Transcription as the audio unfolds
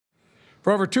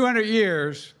For over 200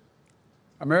 years,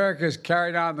 America has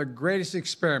carried on the greatest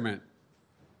experiment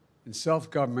in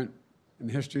self-government in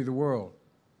the history of the world.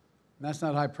 And that's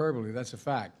not hyperbole, that's a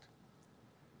fact.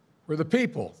 We're the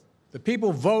people. The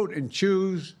people vote and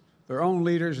choose their own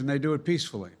leaders, and they do it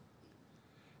peacefully.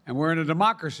 And we're in a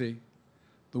democracy.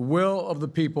 The will of the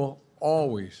people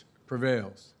always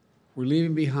prevails. We're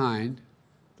leaving behind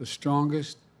the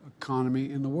strongest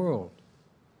economy in the world.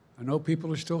 I know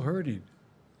people are still hurting,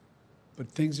 but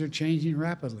things are changing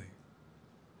rapidly.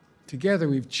 Together,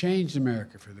 we've changed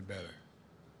America for the better.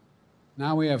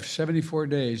 Now we have 74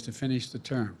 days to finish the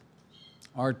term,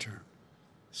 our term.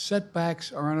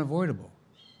 Setbacks are unavoidable,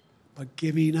 but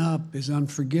giving up is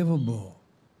unforgivable.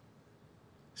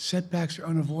 Setbacks are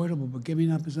unavoidable, but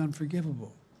giving up is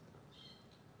unforgivable.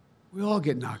 We all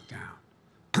get knocked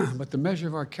down, but the measure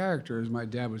of our character, as my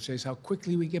dad would say, is how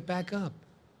quickly we get back up.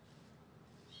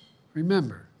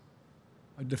 Remember,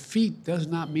 a defeat does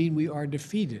not mean we are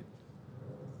defeated.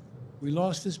 We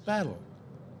lost this battle.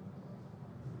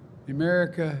 The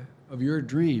America of your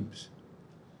dreams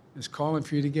is calling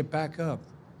for you to get back up.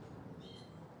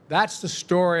 That's the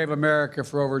story of America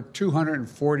for over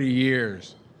 240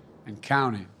 years and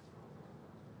counting.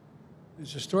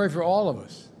 It's a story for all of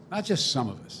us, not just some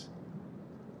of us.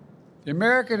 The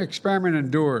American experiment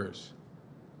endures.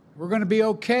 We're going to be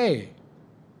okay,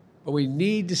 but we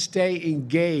need to stay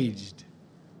engaged.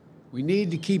 We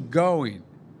need to keep going.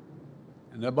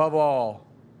 And above all,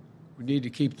 we need to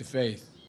keep the faith.